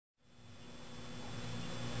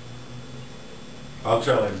I'll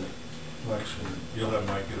tell him that Mike's gonna, you'll have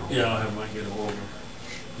Mike get over. Yeah, I'll have Mike get a hold of him.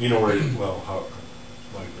 You know where, well, how,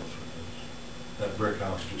 Mike knows where it is. That brick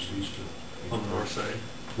house just east of. On the north side.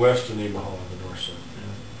 West of Nemaha on the north side.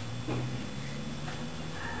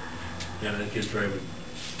 Yeah, and that kid's driveway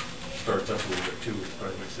starts up a little bit too, which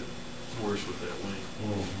probably makes it worse with that lane.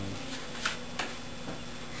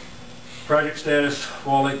 Project status,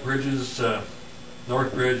 Wall Lake Bridges,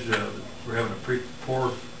 North Bridge, we're having a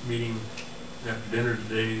pre-pour meeting after dinner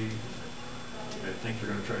today. I think they're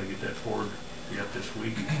going to try to get that poured yet this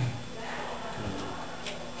week.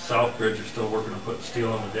 South Bridge are still working on putting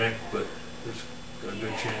steel on the deck, but there's a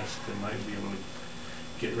good chance they might be able to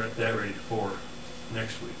get that ready to pour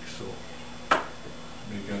next week. So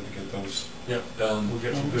be good to get those done. We'll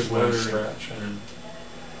get some good weather stretch.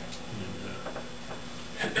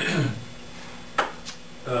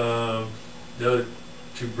 The other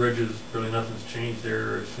two bridges, really nothing's changed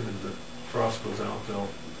there. As soon as the frost goes out, they'll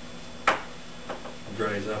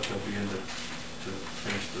dries up, they'll begin to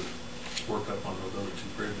finish the work up on those other two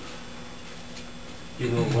bridges.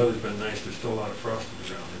 Even though the weather's been nice, there's still a lot of frost on the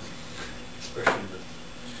ground, especially in the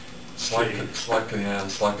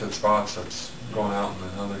selected spots that's going out and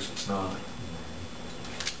then others it's not.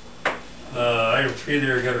 Item 3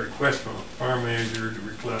 there, I got a request from a farm manager to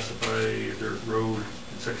reclassify a dirt road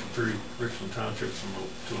in section 30 Richland Township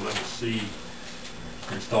to a level C.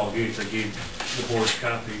 Install gates. I gave the board a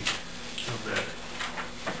copy of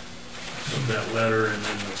that letter, and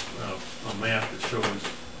then a map that shows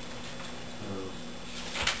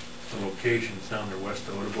the locations down there west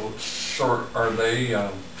of Otabote. So are they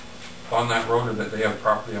on that road, or that they have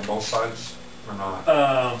property on both sides, or not?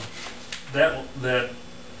 That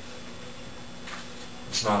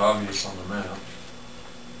it's not obvious on the map.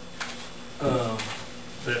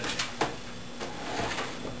 That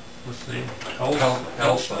what's the name?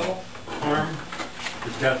 Hellstone Farm.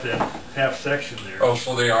 It's got that half section there. Oh,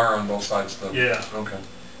 so they are on both sides though. Yeah. Okay.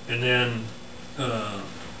 And then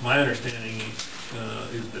my understanding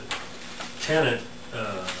is that tenant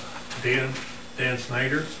Dan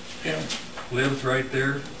Snyder lives right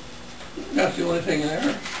there. That's the only thing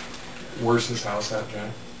there. Where's his house at,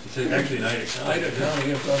 Jack? It's actually Ida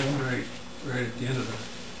County. Right at the end of the.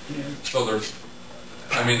 Yeah. So there's,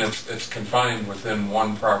 I mean, it's confined within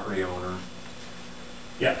one property owner.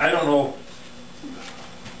 Yeah, I don't know.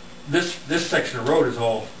 This section of road is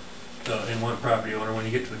all in one property owner. When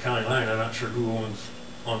you get to the county line, I'm not sure who owns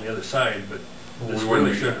on the other side, but we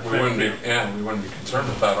wouldn't be concerned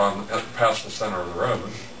with that on past the center of the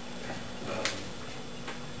road.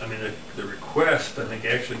 I mean, the request, I think,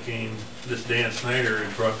 actually came, this Dan Snyder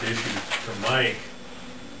had brought the issue to Mike,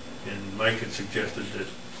 and Mike had suggested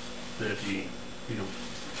that he,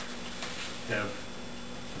 have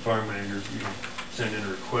the farm manager, send in a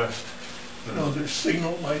request. No, there's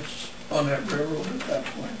signal lights on that railroad at that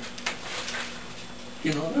point.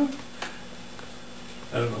 You know that?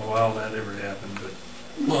 I don't know how that ever happened, but.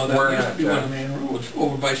 Well, that used to be one of the main roads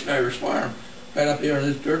over by Snyder's Farm. Right up there, and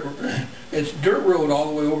it's dirt road all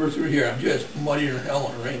the way over through here. I'm just muddier than hell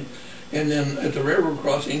in the rain. And then at the railroad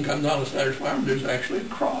crossing, comes down to Snyder's Farm, there's actually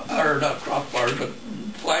not crossbars, but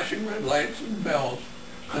flashing red lights and bells.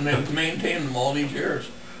 And they've maintained them all these years.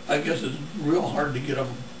 I guess it's real hard to get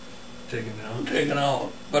them taken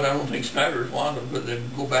out. But I don't think Snyder's wanted them, but they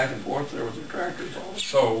go back and forth there with their tractors all.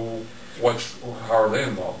 So how are they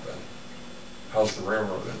involved then? How's the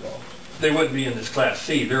railroad involved? They wouldn't be in this Class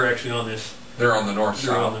C. They're actually on this. They're on the north-south.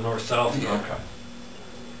 They're on the north-south.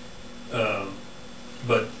 Okay.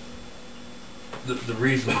 But the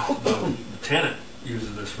reason the tenant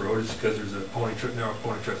uses this road is because there's a narrow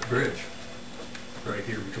pony truck bridge right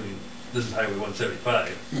here between. This is Highway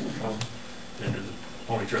 175, and there's a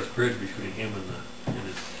pony truck bridge between him and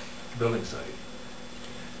his building site.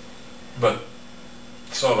 But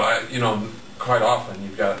so quite often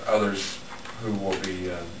you've got others who will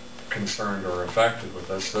be concerned or affected with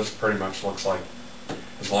this. This pretty much looks like,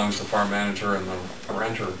 as long as the farm manager and the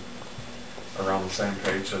renter are on the same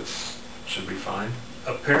page, it should be fine.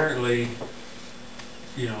 Apparently,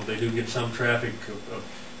 they do get some traffic of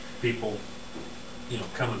people,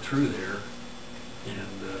 coming through there,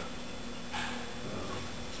 and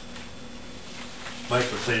Mike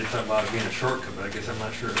was saying something about it being a shortcut, but I guess I'm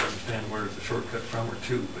not sure I understand where it's a shortcut from or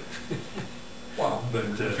to, but. Well, but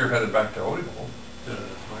if you're headed back to Odebo.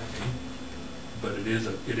 But it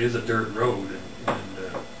is a dirt road, and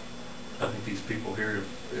I think these people here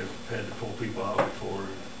have had to pull people out before,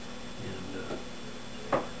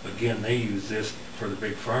 and again, they use this for the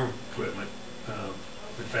big farm equipment.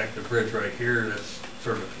 In fact, the bridge right here, that's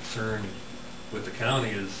sort of a concern with the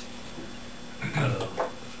county, is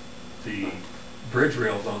the bridge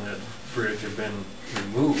rails on that bridge have been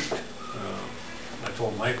removed. I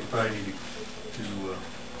told Mike we probably need to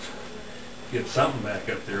get something back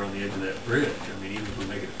up there on the edge of that bridge. I mean, even if we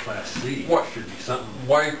make it a Class C, What? it should be something.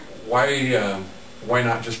 Why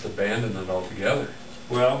not just abandon it altogether?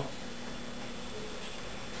 Well,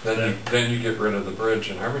 Then you get rid of the bridge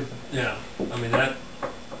and everything. yeah, I mean, that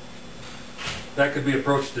could be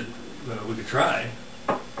approached that we could try,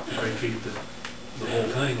 vacate the whole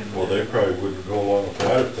thing. And Well, they probably wouldn't go along with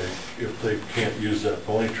that if they can't use that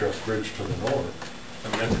pony truck bridge to the north. I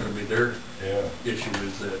mean, that's gonna be their Yeah. issue,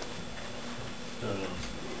 is that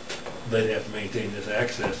they'd have to maintain this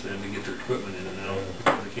access then to get their equipment in and out,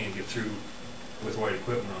 because they can't get through with white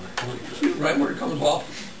equipment on their pony truck. See, right where it comes off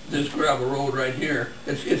this gravel road right here,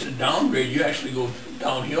 it's a downgrade. You actually go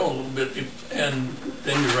downhill a little bit, and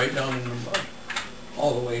then you're right down in the mud,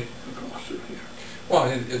 all the way across through here.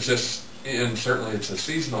 Well, it's just, and certainly it's a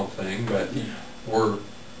seasonal thing, but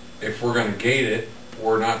if we're gonna gate it,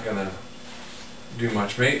 we're not gonna do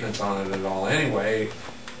much maintenance on it at all anyway.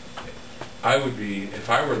 I would be, if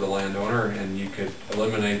I were the landowner and you could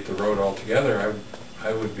eliminate the road altogether,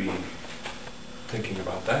 I would be thinking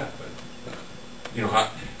about that. But you know,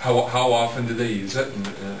 how often do they use it,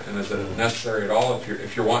 and is it necessary at all?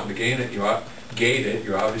 If you're wanting to gate it,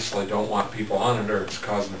 you obviously don't want people on it, or it's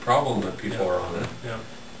causing a problem that people are on it. Yeah.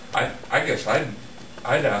 I guess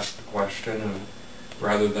I'd ask the question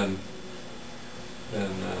rather than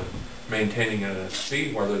maintaining it as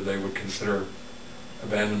C, whether they would consider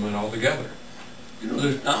abandonment altogether. You know,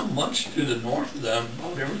 there's not much to the north of them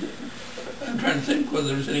about everything. I'm trying to think whether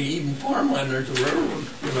there's any even farmland. There's a railroad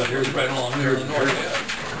here's right along there on the north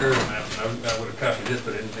edge. There's a map, and I would have copied this,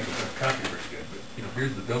 but I didn't think it was going to copy very good. But, you know,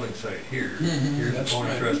 here's the building site here. Here's the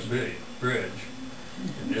Pony Trust Bridge.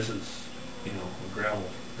 And this is, you know, gravel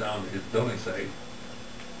down to his building site.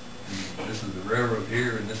 And this is the railroad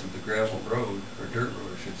here, and this is the gravel road, or dirt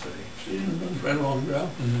road, I should say. See, it runs right along the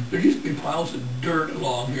gravel. There used to be piles of dirt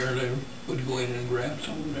along here. They would go in and grab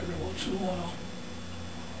some of them every once in a while.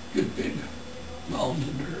 Good big mounds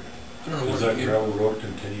of dirt. I don't know Does where that gravel road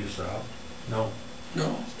continue south? No.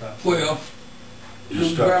 No. Stop. Well,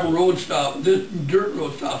 Just the gravel road stop, this dirt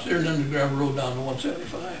road stops there, and then the gravel road down to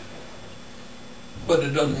 175. But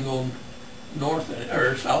it doesn't go north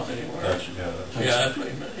or south anywhere. That's That's what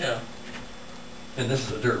you meant, yeah. And this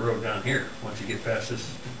is a dirt road down here. Once you get past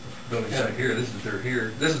this building site here, this is dirt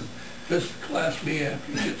here. This is Class B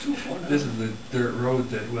after you get so far down. This is the dirt road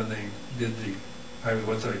that when they did the Highway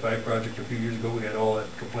 175 project a few years ago, we had all that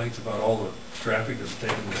complaints about all the traffic that was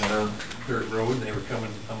taking the dirt road, and they were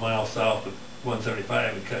coming a mile south of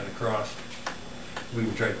 175 and cutting across. We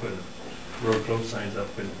would try to put road closed signs up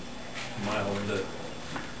in a mile into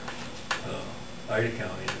Ida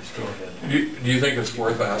County, and it still had. Do you think it's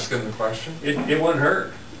worth asking the question? It wouldn't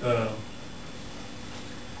hurt. I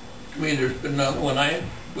mean, there's been nothing, when I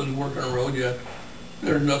was working on the road yet,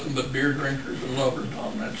 there's nothing but beer drinkers and lovers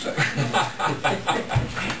down that section.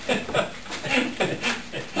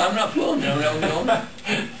 I'm not fooling you,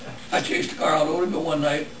 I chased a car out of Oroville one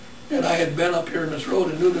night, and I had been up here in this road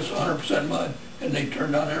and knew this was 100% mud, and they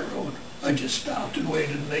turned down that road. I just stopped and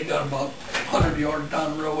waited, and they got about 100 yards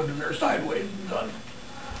down the road, and they're sideways and done.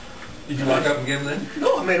 Did you walk up and give them then?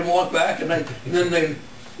 No, I made them walk back, and then they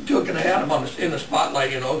took and had them in the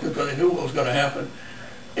spotlight, you know, because they knew what was going to happen.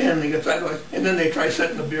 And they got sideways, and then they tried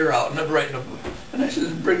setting the beer out, and I'm right in the, and I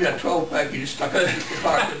said, bring that 12-pack you stuck in the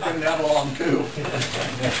car, bring that along too.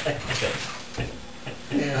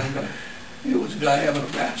 And it was a guy having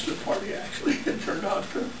a bachelor party, actually. It turned out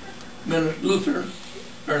to Luther,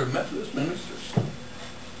 or the Methodist ministers.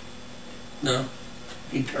 No,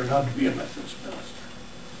 he turned out to be a Methodist minister.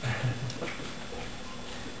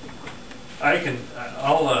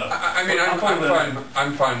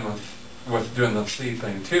 I'm fine with doing the C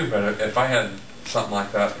thing too, but if I had something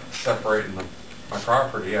like that separating my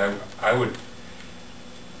property, I would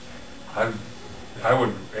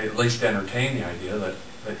at least entertain the idea that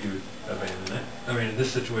you would abandon it. I mean, in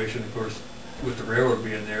this situation, of course, with the railroad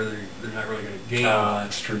being there, they're not really going to gain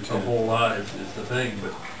that's true too. a whole lot is the thing.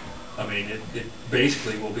 But I mean, it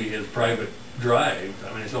basically will be his private drive.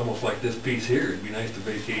 I mean, it's almost like this piece here. It'd be nice to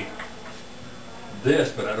vacate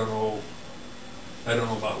this, but I don't know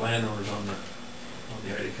about landowners on the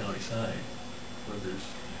Ida County side. But there's,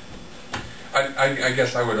 I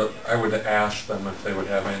guess I would ask them if they would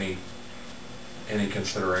have any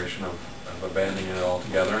consideration of abandoning it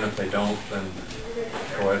altogether, and if they don't, then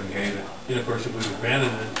go ahead and gate it. and of course, if we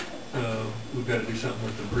abandon it, we've got to do something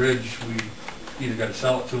with the bridge. We either got to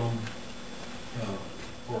sell it to them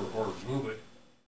or move it.